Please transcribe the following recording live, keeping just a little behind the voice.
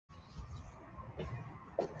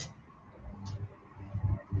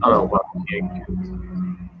I don't know why we can't get.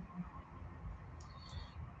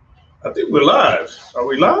 I think we're live. Are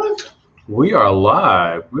we live? We are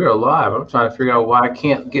live. We are live. I'm trying to figure out why I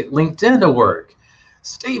can't get LinkedIn to work.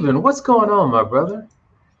 Steven, what's going on, my brother?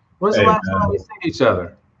 When's the Hey, last man. time we seen each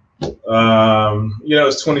other?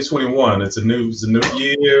 It's 2021. It's a new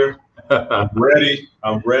year. I'm ready.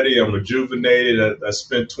 I'm rejuvenated. I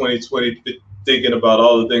spent 2020 thinking about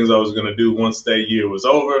all the things I was going to do once that year was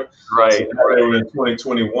over. Right. So now that we're in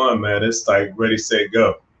 2021, man, it's like ready, set,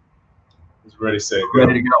 go. It's ready, set, go.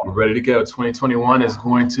 Ready to go. We're ready to go. 2021 is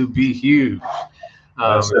going to be huge.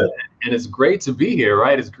 That's it. And it's great to be here,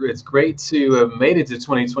 right? It's great to have made it to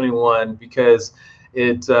 2021 because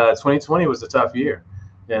 2020 was a tough year.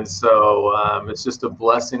 And so it's just a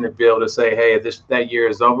blessing to be able to say, hey, that year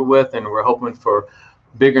is over with, and we're hoping for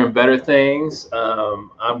bigger and better things.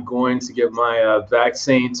 I'm going to get my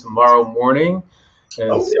vaccine tomorrow morning.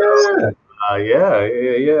 And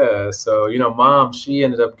yeah. So, Mom, she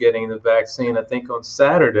ended up getting the vaccine, I think, on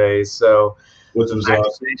Saturday. So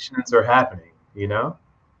vaccinations are happening,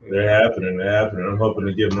 They're happening. I'm hoping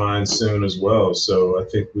to get mine soon as well. So I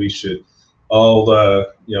think we should all,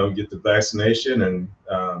 get the vaccination and,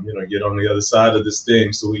 get on the other side of this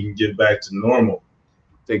thing so we can get back to normal.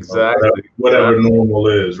 Exactly. Whatever normal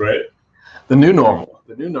is, right? The new normal,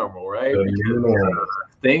 right? The new normal.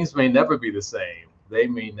 Things may never be the same. They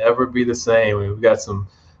may never be the same. We've got some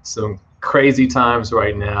crazy times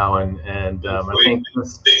right now, and I think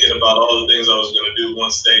thinking about all the things I was going to do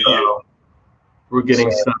once they we're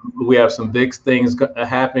getting we have some big things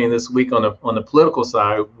happening this week on the political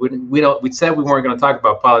side. We said we weren't going to talk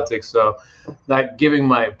about politics, so not giving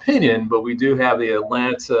my opinion, but we do have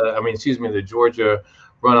the Georgia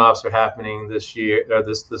runoffs are happening this year, or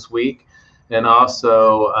this week. And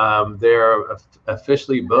also they're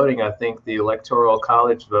officially voting. I think the electoral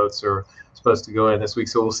college votes are supposed to go in this week.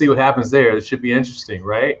 So we'll see what happens there. It should be interesting,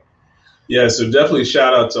 right? Yeah, so definitely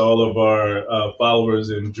shout out to all of our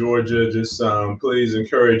followers in Georgia. Just please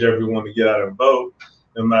encourage everyone to get out and vote.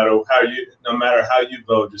 No matter how you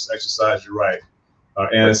vote, just exercise your right.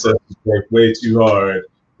 Our ancestors worked way too hard.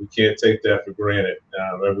 We can't take that for granted.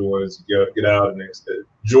 Everyone is get out and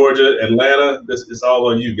Georgia, Atlanta. This is all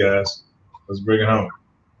on you guys. Let's bring it home.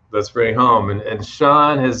 Let's bring it home. And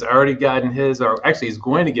Sean has already gotten his, or actually he's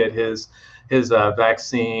going to get his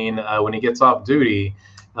vaccine when he gets off duty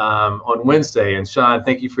on Wednesday. And Sean,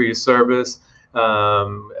 thank you for your service.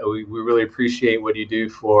 We really appreciate what you do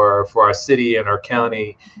for our city and our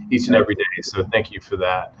county each and every day. So thank you for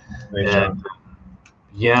that. Thanks, Sean.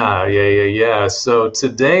 Yeah. So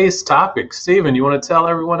today's topic, Steven, you want to tell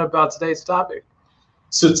everyone about today's topic?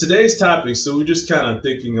 So today's topic, we're just kind of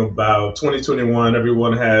thinking about 2021.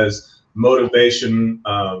 Everyone has motivation,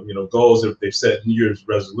 goals that they've set New Year's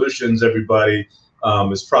resolutions. Everybody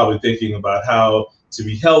is probably thinking about how to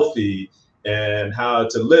be healthy and how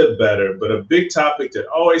to live better. But a big topic that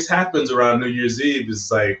always happens around New Year's Eve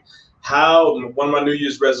is like one of my New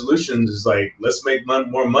Year's resolutions is like, let's make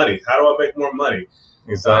more money. How do I make more money?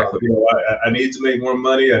 Exactly. I need to make more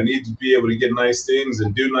money. I need to be able to get nice things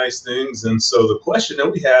and do nice things. And so the question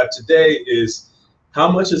that we have today is, how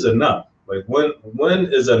much is enough? Like when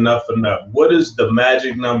is enough enough? What is the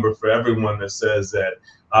magic number for everyone that says that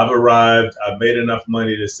I've arrived, I've made enough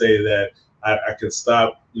money to say that I could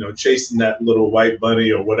stop, chasing that little white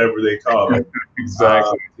bunny or whatever they call it.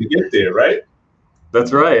 Exactly. To get there, right?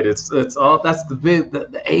 That's right. That's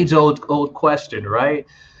the age old question, right?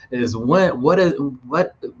 Is when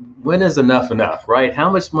is enough, right? How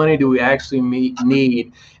much money do we actually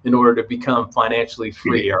need in order to become financially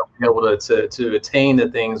free? Are we able to attain the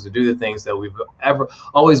things, to do the things that we've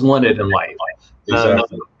always wanted in life?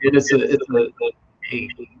 Exactly. It's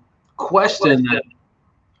a question that,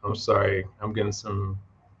 I'm sorry, I'm getting some.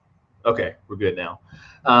 Okay, we're good now.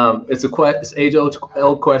 It's age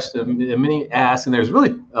old question. Many ask, and there's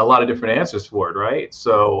really a lot of different answers for it, right?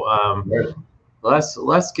 So. Right.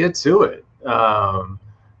 Let's get to it.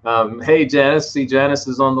 Hey, Janice. See, Janice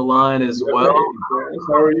is on the line as well. Janice,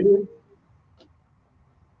 how are you?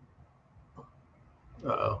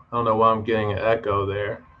 I don't know why I'm getting an echo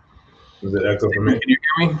there. Is it echo for me? Can you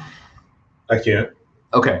hear me? I can't.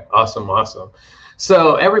 Okay, awesome.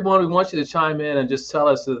 So everyone, we want you to chime in and just tell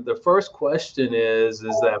us that the first question is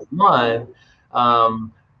that one,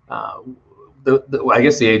 I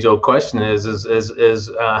guess the age-old question is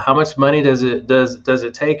how much money does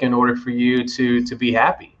it take in order for you to be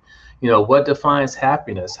happy? What defines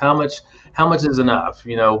happiness? How much is enough?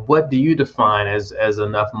 What do you define as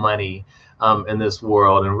enough money in this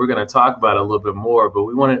world, and we're going to talk about it a little bit more. But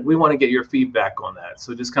we want to get your feedback on that.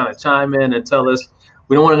 So just kind of chime in and tell us.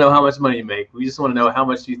 We don't want to know how much money you make. We just want to know how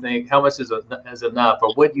much you think, how much is enough,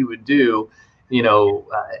 or what you would do,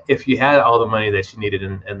 if you had all the money that you needed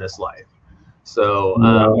in this life. So,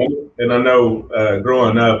 and I know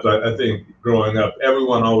growing up, I think growing up,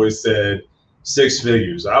 everyone always said 6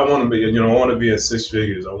 figures. I want to be, I want to be in 6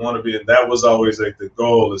 figures. I want to be, that was always like the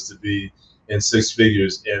goal, is to be in 6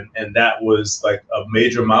 figures. And that was like a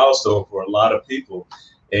major milestone for a lot of people.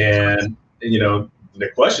 And, the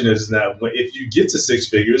question is that if you get to 6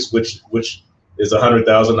 figures, which is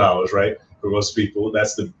 $100,000, right? For most people,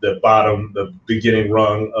 that's the bottom, the beginning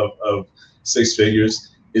rung of 6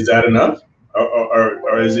 figures. Is that enough?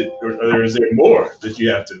 Or is there more that you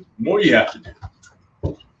have to do?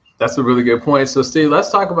 That's a really good point. So Steve,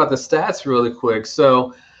 let's talk about the stats really quick.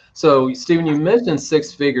 So Stephen, you mentioned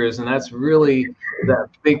 6 figures, and that's really that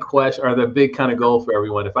big question, or the big kind of goal for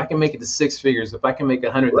everyone. If I can make it to 6 figures, if I can make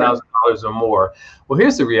 $100,000 or more, well,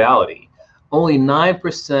 here's the reality. Only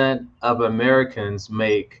 9% of Americans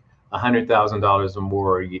make $100,000 or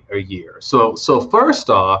more a year. So first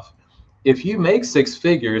off, if you make 6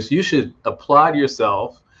 figures, you should applaud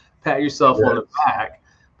yourself, pat yourself on the back,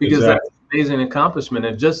 because that's an amazing accomplishment.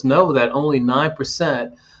 And just know that only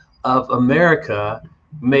 9% of America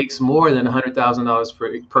makes more than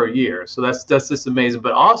 $100,000 per year. So that's just amazing.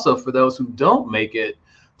 But also for those who don't make it,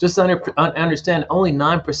 just understand only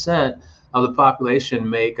 9% of the population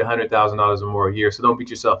make $100,000 or more a year. So don't beat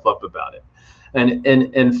yourself up about it. And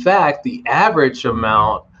in fact, the average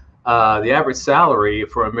amount, the average salary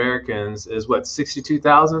for Americans is what,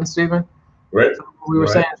 62,000, Stephen? Right. We were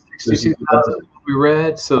saying 62,000. We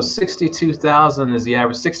read, so 62,000 is the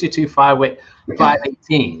average.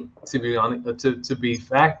 62,518 to be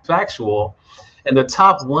factual, and the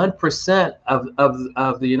top 1%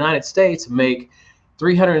 of the United States make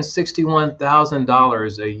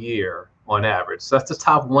 $361,000 a year on average. So that's the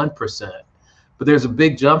top 1%. But there's a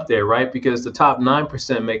big jump there, right? Because the top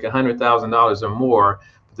 9% make $100,000 or more.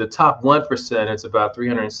 But the top 1%, it's about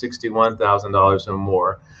 $361,000 or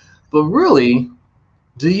more. But really,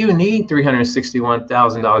 do you need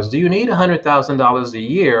 $361,000? Do you need $100,000 a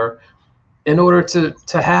year in order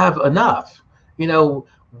to have enough?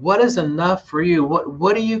 What is enough for you?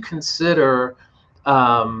 What do you consider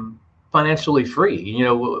financially free?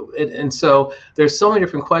 And so there's so many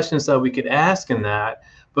different questions that we could ask in that.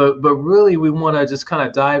 But really, we want to just kind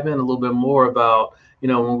of dive in a little bit more about,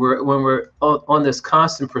 when we're on this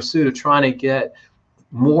constant pursuit of trying to get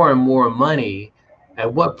more and more money.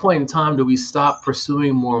 At what point in time do we stop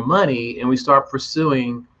pursuing more money and we start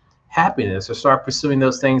pursuing happiness, or start pursuing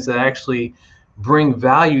those things that actually bring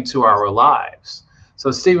value to our lives? So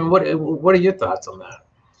Stephen, what are your thoughts on that?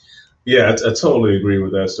 Yeah, I totally agree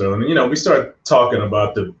with that, sir. And we start talking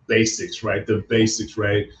about the basics, right? The basics,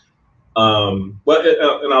 right? And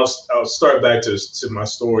I'll start back to my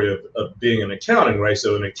story of being in accounting, right?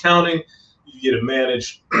 So in accounting, you get to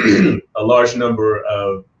manage a large number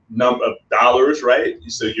of dollars, right?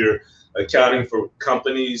 So you're accounting for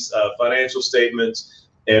companies' financial statements,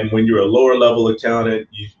 and when you're a lower level accountant,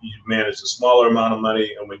 you manage a smaller amount of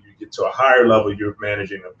money, and when you get to a higher level, you're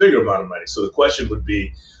managing a bigger amount of money. So the question would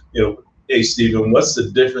be, hey Stephen, what's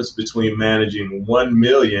the difference between managing 1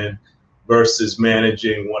 million versus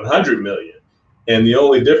managing 100 million? And the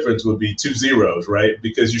only difference would be 2 zeros, right?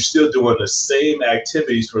 Because you're still doing the same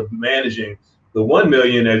activities for managing the 1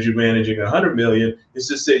 million as you're managing 100 million. It's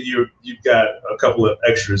just that you've got a couple of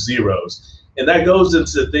extra zeros. And that goes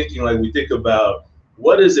into thinking, like, we think about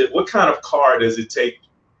what kind of car does it take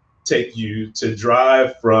you to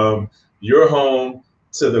drive from your home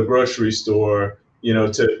to the grocery store,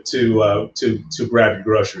 to grab your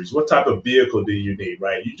groceries? What type of vehicle do you need,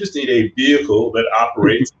 right? You just need a vehicle that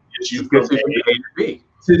operates you from A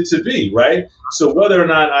to B, right? So whether or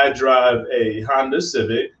not I drive a Honda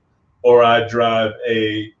Civic, or I drive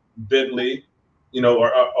a Bentley,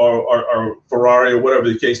 or Ferrari, or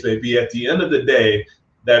whatever the case may be, at the end of the day,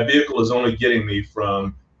 that vehicle is only getting me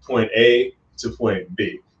from point A to point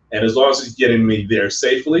B. And as long as it's getting me there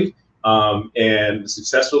safely and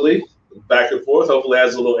successfully, back and forth, hopefully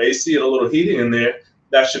has a little AC and a little heating in there,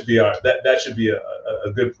 that should be a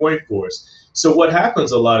good point for us. So what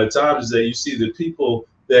happens a lot of times is that you see the people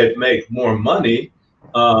that make more money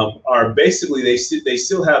are basically, they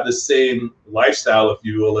still have the same lifestyle, if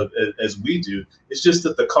you will, as we do. It's just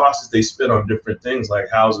that the costs they spend on different things like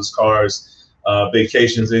houses, cars,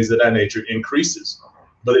 vacations, things of that nature increases.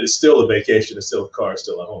 But it's still a vacation, it's still a car, it's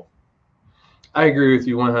still a home. I agree with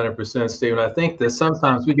you 100%, Stephen. I think that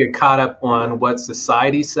sometimes we get caught up on what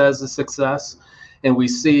society says is success, and we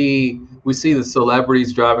see the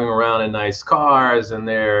celebrities driving around in nice cars, and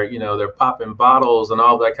they're popping bottles and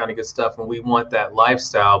all that kind of good stuff, and we want that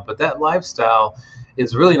lifestyle, but that lifestyle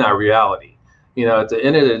is really not reality. At the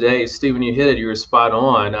end of the day, Stephen, you hit it. You were spot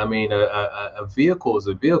on. I mean, a vehicle is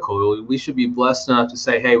a vehicle. We should be blessed enough to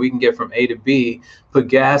say, hey, we can get from A to B, put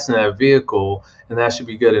gas in that vehicle, and that should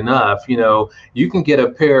be good enough. You can get a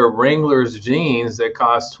pair of Wrangler's jeans that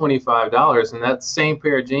cost $25, and that same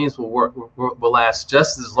pair of jeans will last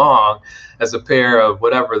just as long as a pair of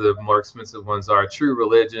whatever the more expensive ones are, True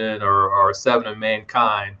Religion or Seven of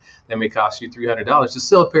Mankind, that may cost you $300. It's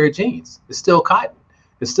still a pair of jeans. It's still cotton.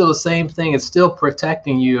 It's still the same thing. It's still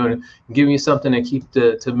protecting you and giving you something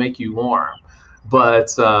to make you warm.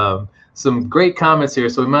 But some great comments here,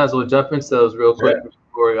 so we might as well jump into those real quick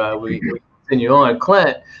before we continue on.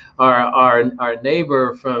 Clint, our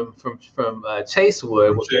neighbor from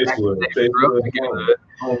Chasewood,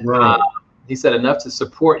 he said, enough to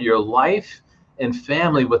support your life and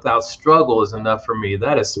family without struggle is enough for me.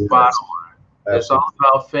 That is spot on. It's all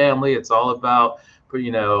about family. It's all about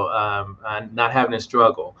not having to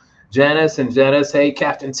struggle. Janice, hey,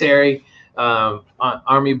 Captain Terry,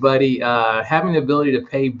 Army buddy, having the ability to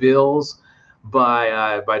pay bills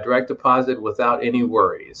by direct deposit without any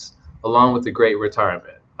worries, along with the great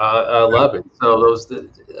retirement. I love it. So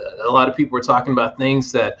a lot of people are talking about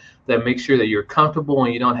things that make sure that you're comfortable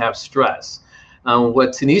and you don't have stress.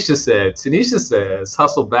 What Tanisha says,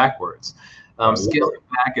 hustle backwards. Scaling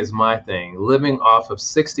back is my thing. Living off of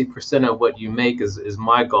 60% of what you make is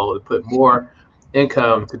my goal, to put more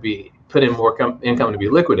income to be income to be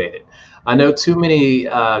liquidated. I know too many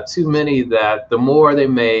that the more they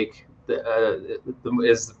make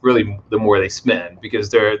is really the more they spend,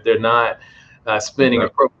 because they're not spending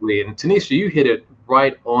appropriately. And Tanisha, you hit it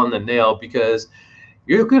right on the nail, because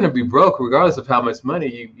you're going to be broke regardless of how much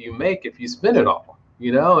money you make if you spend it all.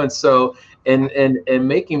 And so and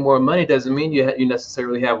making more money doesn't mean you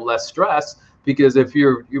necessarily have less stress, because if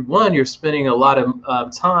you're spending a lot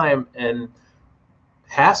of time and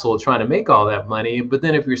hassle trying to make all that money, but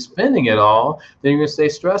then if you're spending it all, then you're going to stay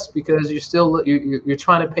stressed, because you're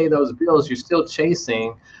trying to pay those bills. You're still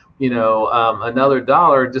chasing another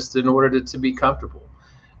dollar just in order to be comfortable.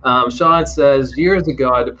 Sean says, years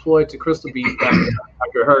ago I deployed to Crystal Beach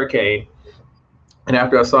after a hurricane. And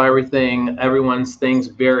after I saw everyone's things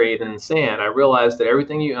buried in the sand, I realized that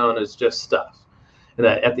everything you own is just stuff. And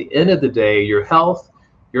that at the end of the day, your health,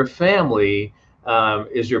 your family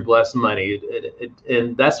is your blessed money.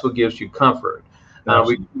 And that's what gives you comfort.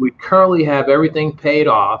 We currently have everything paid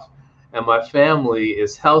off, and my family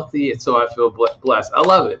is healthy, and so I feel blessed. I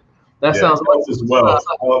love it. That sounds health is wealth.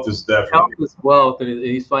 Health is definitely. Health is wealth, and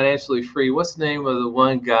he's financially free. What's the name of the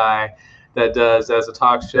one guy that does as a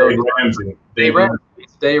talk show? Dave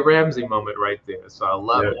Ramsey moment right there. So I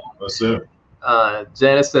love it. That's it.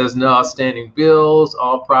 Janice says, no outstanding bills,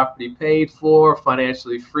 all property paid for,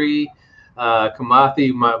 financially free.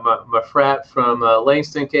 Kamathi, my frat from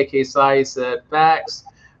Langston, KK Sai, said facts.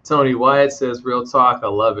 Tony Wyatt says real talk. I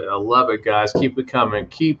love it. I love it, guys. Keep it coming.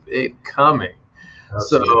 Keep it coming.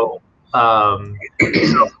 So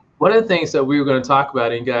one of the things that we were going to talk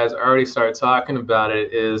about, and you guys already started talking about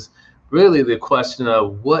it, is really the question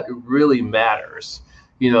of what really matters.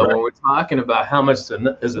 When we're talking about how much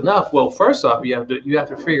is enough, well, first off, you have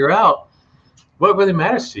to figure out what really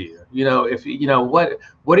matters to you. If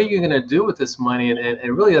what are you going to do with this money?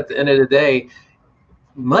 And really, at the end of the day,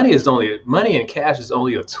 money and cash is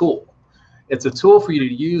only a tool. It's a tool for you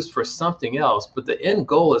to use for something else. But the end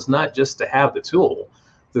goal is not just to have the tool.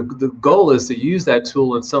 The goal is to use that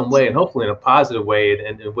tool in some way, and hopefully in a positive way,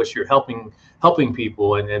 in which you're helping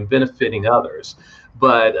people and benefiting others.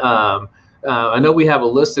 But I know we have a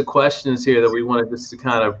list of questions here that we wanted just to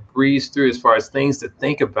kind of breeze through, as far as things to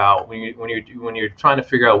think about when you're trying to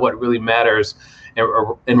figure out what really matters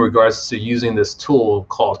in regards to using this tool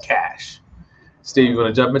called cash. Steve, you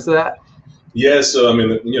want to jump into that? Yeah. So I mean,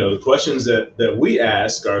 the questions that we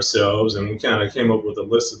ask ourselves, and we kind of came up with a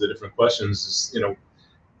list of the different questions. Is,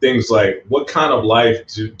 things like, what kind of life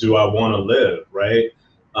do I want to live, right?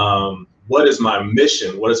 What is my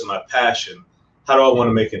mission? What is my passion? How do I want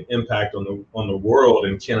to make an impact on the world?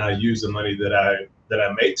 And can I use the money that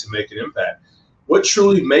I make to make an impact? What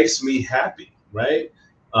truly makes me happy, right?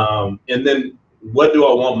 And then what do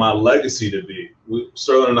I want my legacy to be?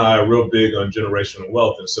 Sterling and I are real big on generational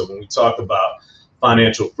wealth. And so when we talk about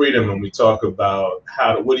financial freedom, and we talk about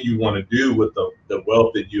what do you want to do with the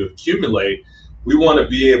wealth that you accumulate, we want to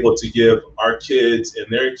be able to give our kids and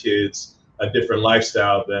their kids a different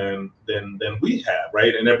lifestyle than we have,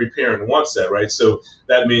 right? And every parent wants that, right? So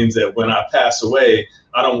that means that when I pass away,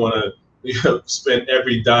 I don't want to spend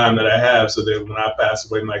every dime that I have so that when I pass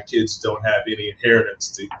away, my kids don't have any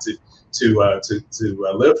inheritance to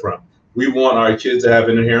live from. We want our kids to have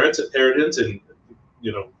an inheritance, and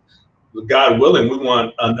God willing, we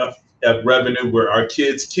want enough revenue where our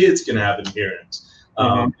kids can have inheritance.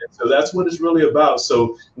 And so that's what it's really about.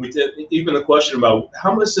 So we did even the question about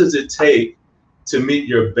how much does it take to meet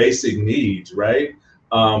your basic needs, right?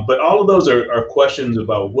 But all of those are questions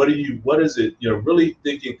about what is it, really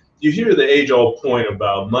thinking. You hear the age-old point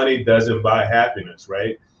about money doesn't buy happiness,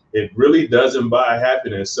 right? It really doesn't buy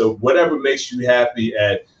happiness. So whatever makes you happy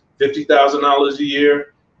at $50,000 a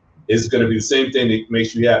year is going to be the same thing that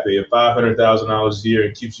makes you happy at $500,000 a year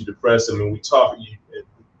and keeps you depressed. I mean, we talk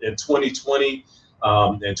in 2020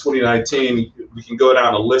 and 2019, we can go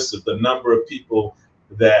down a list of the number of people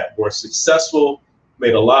that were successful,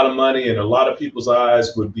 made a lot of money, and a lot of people's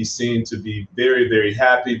eyes would be seen to be very, very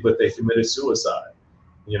happy, but they committed suicide.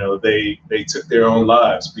 They took their own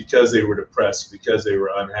lives because they were depressed, because they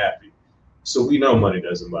were unhappy. So we know money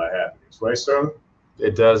doesn't buy happiness, right, Sterling?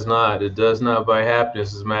 It does not. It does not buy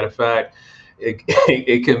happiness. As a matter of fact,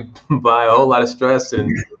 it can buy a whole lot of stress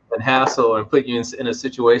and hassle and put you in a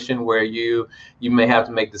situation where you may have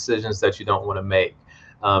to make decisions that you don't want to make.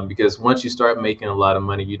 Because once you start making a lot of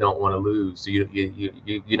money, you don't want to lose. You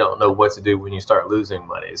don't know what to do when you start losing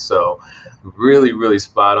money. So really, really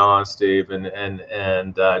spot on, Steve. And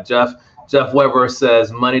Jeff Weber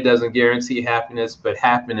says money doesn't guarantee happiness, but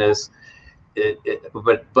happiness,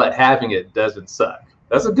 but having it doesn't suck.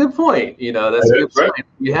 That's a good point. That's a good point.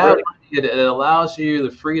 You have it allows you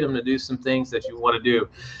the freedom to do some things that you want to do.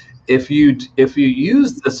 If you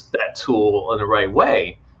use that tool in the right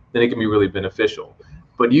way, then it can be really beneficial.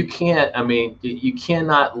 But you can't, you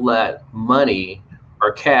cannot let money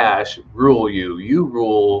or cash rule you. You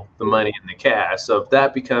rule the money and the cash. So if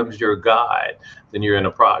that becomes your guide, then you're in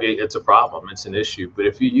a problem. It's a problem. It's an issue. But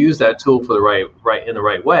if you use that tool for in the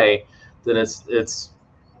right way, then it's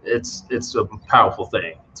a powerful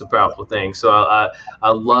thing. It's a powerful thing. So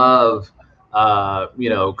I love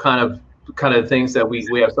kind of things that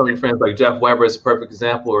we have so many friends like Jeff Weber is a perfect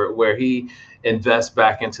example where he invests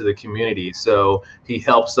back into the community. So he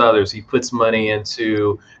helps others. He puts money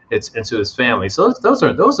into his family. So those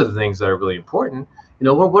are the things that are really important.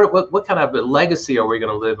 What kind of legacy are we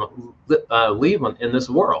going to leave in this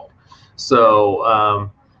world?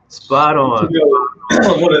 So spot on.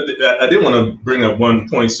 I did want to bring up one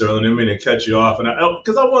point, Sterling. I didn't mean to cut you off, and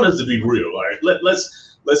because I want us to be real. All right,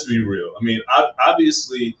 let's be real. I mean,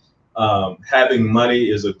 obviously, having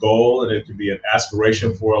money is a goal, and it can be an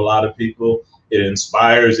aspiration for a lot of people. It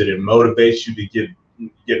inspires, it motivates you to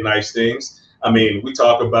get nice things. I mean, we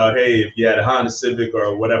talk about, hey, if you had a Honda Civic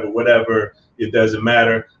or whatever, it doesn't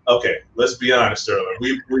matter. Okay, let's be honest, Sterling.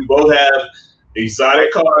 We both have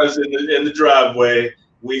exotic cars in the driveway.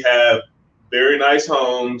 We have very nice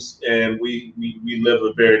homes, and we live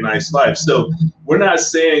a very nice life. So we're not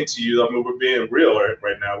saying to you, we're being real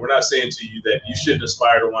right now. We're not saying to you that you shouldn't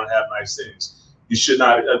aspire to want to have nice things. You should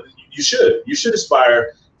not. You should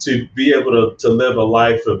aspire to be able to live a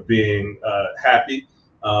life of being happy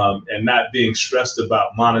and not being stressed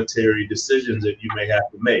about monetary decisions that you may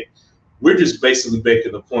have to make. We're just basically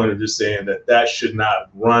making the point of just saying that should not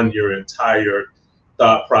run your entire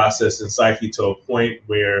thought process and psyche to a point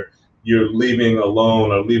where you're leaving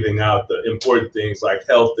alone or leaving out the important things like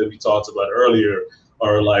health that we talked about earlier,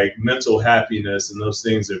 or like mental happiness and those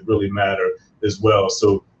things that really matter as well.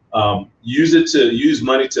 So use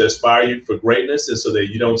money to aspire you for greatness, and so that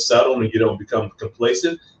you don't settle and you don't become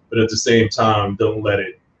complacent, but at the same time, don't let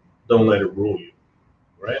it rule you,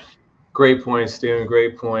 right? Great points, Stephen.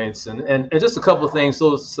 Great points, and just a couple of things.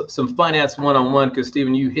 So some finance one-on-one, because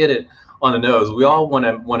Stephen, you hit it on the nose. We all want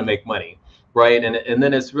to make money, right? And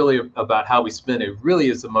then it's really about how we spend it. Really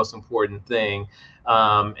is the most important thing.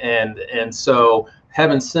 And so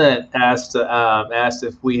Heaven Sent asked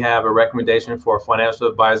if we have a recommendation for a financial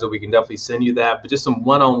advisor. We can definitely send you that, but just some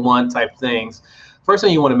one-on-one type things. First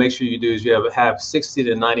thing you want to make sure you do is you have 60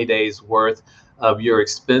 to 90 days worth of your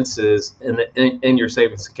expenses in your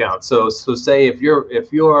savings account. So say if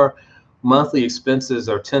your monthly expenses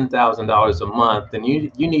are $10,000 a month, then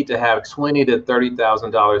you need to have $20,000 to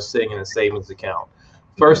 $30,000 sitting in a savings account.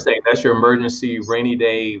 First thing, that's your emergency rainy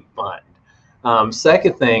day fund.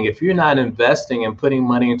 Second thing, if you're not investing and putting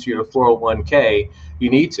money into your 401k, you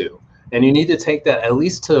need to. And you need to take that at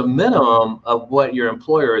least to a minimum of what your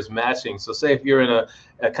employer is matching. So say if you're in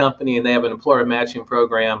a company and they have an employer matching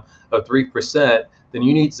program of 3%, then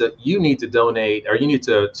you need to donate, or you need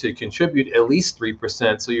to contribute at least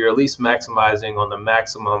 3%. So you're at least maximizing on the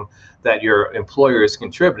maximum that your employer is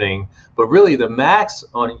contributing. But really the max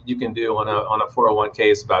you can do on a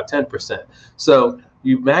 401k is about 10%. So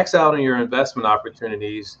you max out on your investment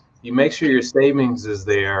opportunities, you make sure your savings is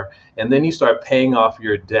there, and then you start paying off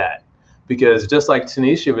your debt. Because just like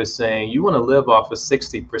Tanisha was saying, you want to live off of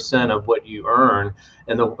 60% of what you earn.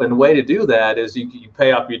 And the way to do that is you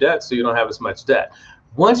pay off your debt so you don't have as much debt.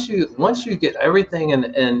 Once you get everything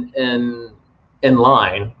in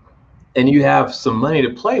line and you have some money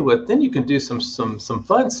to play with, then you can do some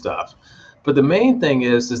fun stuff. But the main thing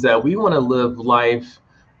is that we want to live life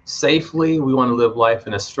safely. We want to live life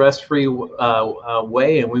in a stress-free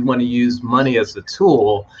way, and we want to use money as a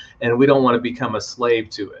tool, and we don't want to become a slave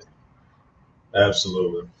to it.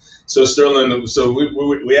 Absolutely. So Sterling, so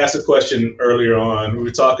we asked a question earlier on. We were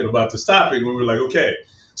talking about this topic. We were like, okay,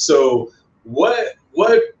 so what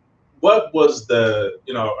was the,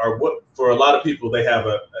 or what, for a lot of people, they have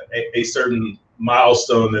a certain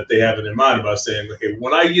milestone that they have in their mind about saying, okay,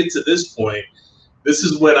 when I get to this point, this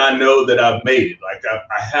is when I know that I've made it. Like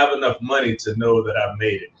I have enough money to know that I've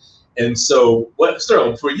made it. And so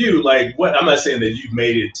Sterling, for you, like I'm not saying that you've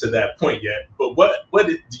made it to that point yet, but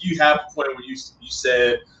do you have a point where you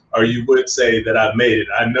said, or you would say that I've made it?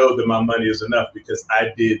 I know that my money is enough because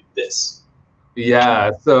I did this.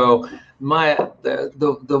 Yeah. So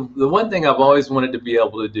the one thing I've always wanted to be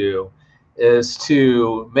able to do is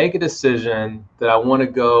to make a decision that I want to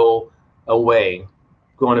go away,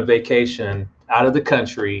 go on a vacation out of the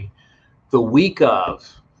country the week of,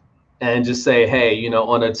 and just say, hey,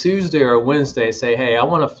 on a Tuesday or a Wednesday, say, hey, I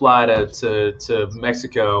want to fly to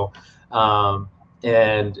Mexico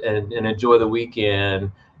and enjoy the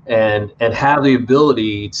weekend and have the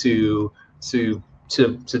ability to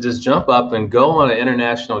just jump up and go on an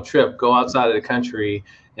international trip, go outside of the country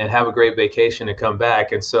and have a great vacation and come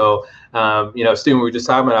back. And so, Stephen, we were just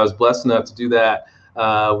talking about, I was blessed enough to do that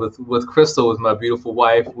with Crystal, with my beautiful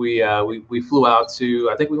wife. We flew out to,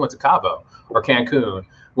 I think we went to Cabo or Cancun,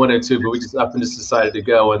 one or two, but we just up and just decided to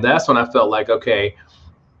go. And that's when I felt like, okay,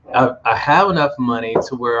 I have enough money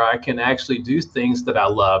to where I can actually do things that I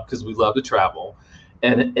love, because we love to travel,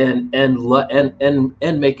 and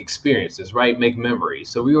make experiences, right? Make memories.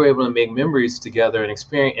 So we were able to make memories together and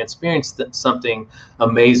experience something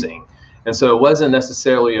amazing. And so it wasn't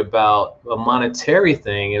necessarily about a monetary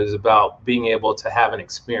thing. It was about being able to have an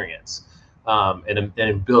experience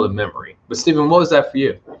and build a memory. But Stephen, what was that for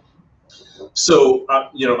you? So,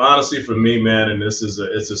 honestly, for me, man, and it's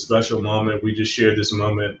a special moment. We just shared this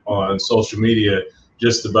moment on social media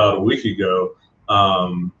just about a week ago.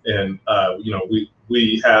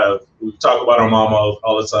 We talk about our mom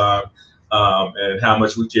all the time, and how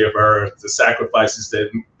much we care for her, the sacrifices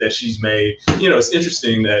that she's made. It's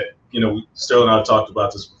interesting that, Sterling and I talked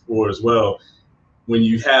about this before as well. When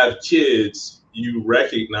you have kids, you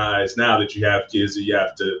recognize now that you have kids that you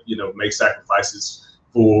have to, make sacrifices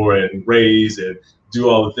for and raise and do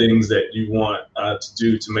all the things that you want to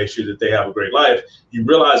do to make sure that they have a great life. You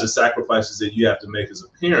realize the sacrifices that you have to make as a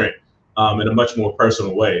parent in a much more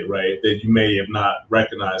personal way, right? That you may have not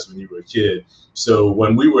recognized when you were a kid. So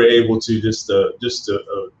when we were able to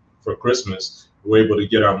for Christmas, we were able to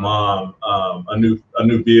get our mom a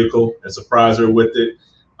new vehicle and surprise her with it,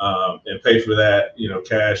 and pay for that,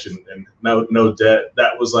 cash and no debt.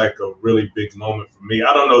 That was like a really big moment for me.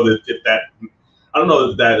 I don't know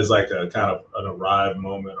that that is like a kind of an arrived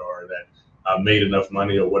moment, or that I made enough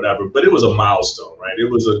money or whatever, but it was a milestone, right? It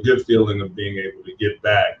was a good feeling of being able to give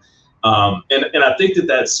back. And I think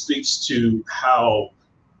that speaks to how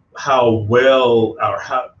well, or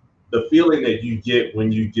how the feeling that you get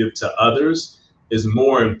when you give to others is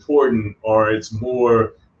more important, or it's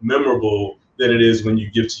more memorable than it is when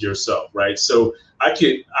you give to yourself, right? So I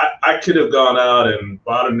could have gone out and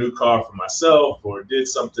bought a new car for myself, or did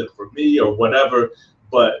something for me or whatever,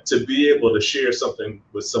 but to be able to share something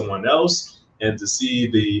with someone else and to see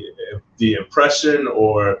the impression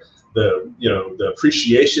or the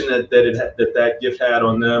appreciation that gift had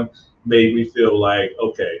on them made me feel like,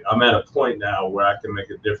 okay, I'm at a point now where I can make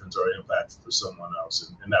a difference or impact for someone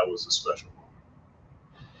else, and that was a special moment.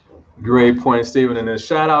 Great point, Stephen. And then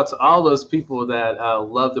shout out to all those people that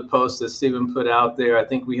love the post that Stephen put out there. I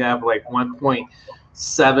think we have like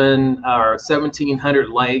 1.7 or 1,700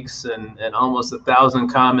 likes and almost 1,000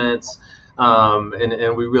 comments.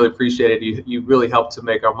 And we really appreciate it. You really helped to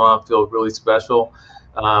make our mom feel really special.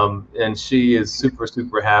 And she is super,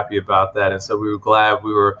 super happy about that. And so we were glad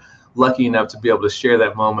we were lucky enough to be able to share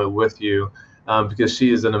that moment with you, because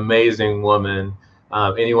she is an amazing woman.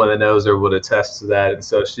 Anyone that knows her would attest to that, and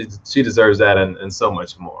so she deserves that and so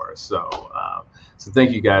much more. So so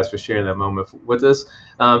thank you guys for sharing that moment with us.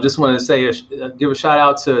 Just wanted to say give a shout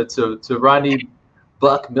out to Rodney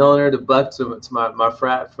Buck Milner, to my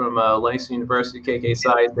frat from Langston University, KK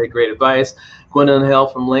Science, great advice. Gwendolyn Hell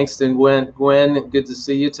from Langston. Gwen, good to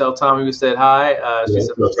see you. Tell Tommy we said hi. She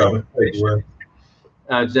said,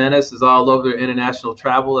 Janice is all over international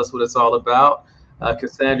travel. That's what it's all about.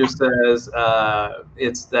 Cassandra says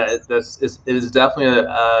it is definitely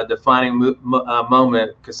a defining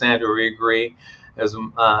moment. Cassandra, we agree. As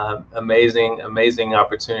amazing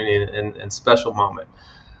opportunity and special moment.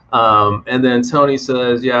 And then Tony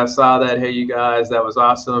says, yeah, I saw that. Hey, you guys, that was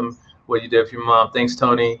awesome what you did for your mom. Thanks,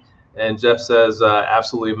 Tony. And Jeff says,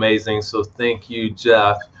 absolutely amazing. So thank you,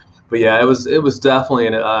 Jeff. But yeah, it was definitely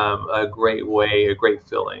a great way, a great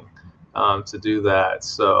feeling to do that.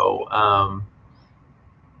 So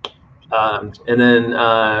and then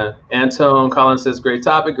Antone Collins says, great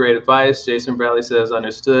topic, great advice. Jason Bradley says,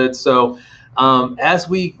 understood. So as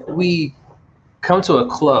we come to a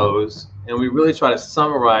close and we really try to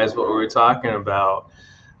summarize what we were talking about,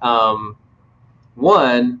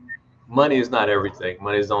 one, money is not everything.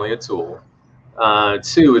 Money is only a tool.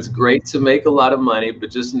 Two, it's great to make a lot of money,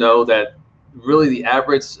 but just know that really the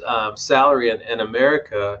average salary in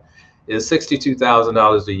America is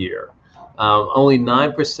 $62,000 a year. Only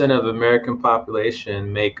 9% of the American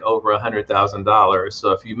population make over $100,000.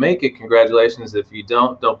 So if you make it, congratulations. If you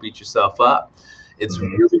don't beat yourself up. It's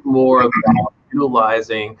really more about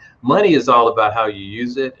utilizing. Money is all about how you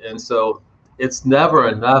use it, and so it's never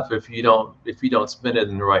enough if you don't spend it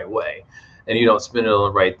in the right way, and you don't spend it on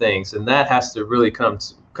the right things. And that has to really come.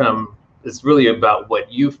 It's really about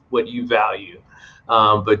what you value.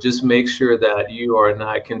 But just make sure that you are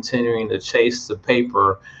not continuing to chase the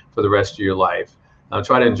paper for the rest of your life.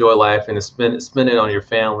 Try to enjoy life and spend it on your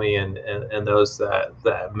family and those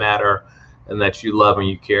that matter and that you love and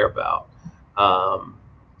you care about.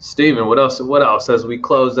 Stephen, what else as we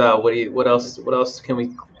close out? What else can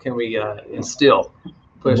we instill?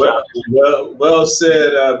 Well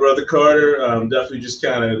said, Brother Carter. Definitely just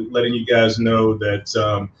kind of letting you guys know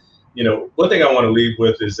that one thing I want to leave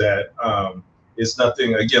with is that it's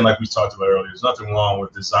nothing, again, like we talked about earlier, there's nothing wrong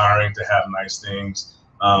with desiring to have nice things.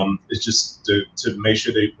 It's just to make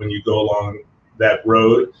sure that when you go along that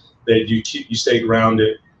road, that you stay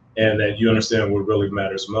grounded and that you understand what really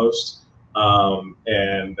matters most.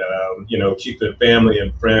 Keeping family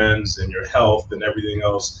and friends and your health and everything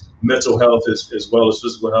else, mental health as well as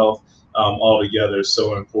physical health, all together is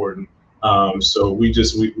so important. So we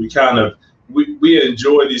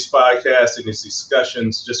enjoy these podcasts and these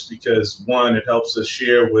discussions just because, one, it helps us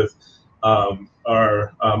share with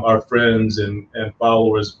our friends and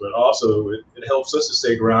followers, but also it helps us to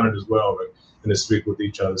stay grounded as well and to speak with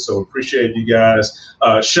each other. So appreciate you guys.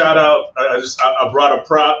 Shout out! I brought a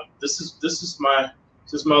prop. This is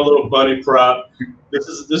my little bunny prop. This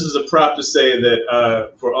is a prop to say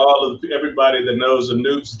that for everybody that knows the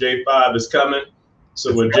Noops, J5 is coming.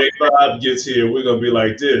 So when J5 gets here, we're gonna be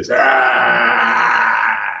like this.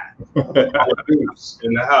 Noops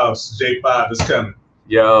in the house. J5 is coming.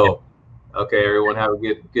 Yo. Okay, everyone, have a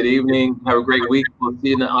good evening. Have a great week. We'll see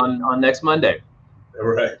you on next Monday. All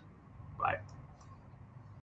right.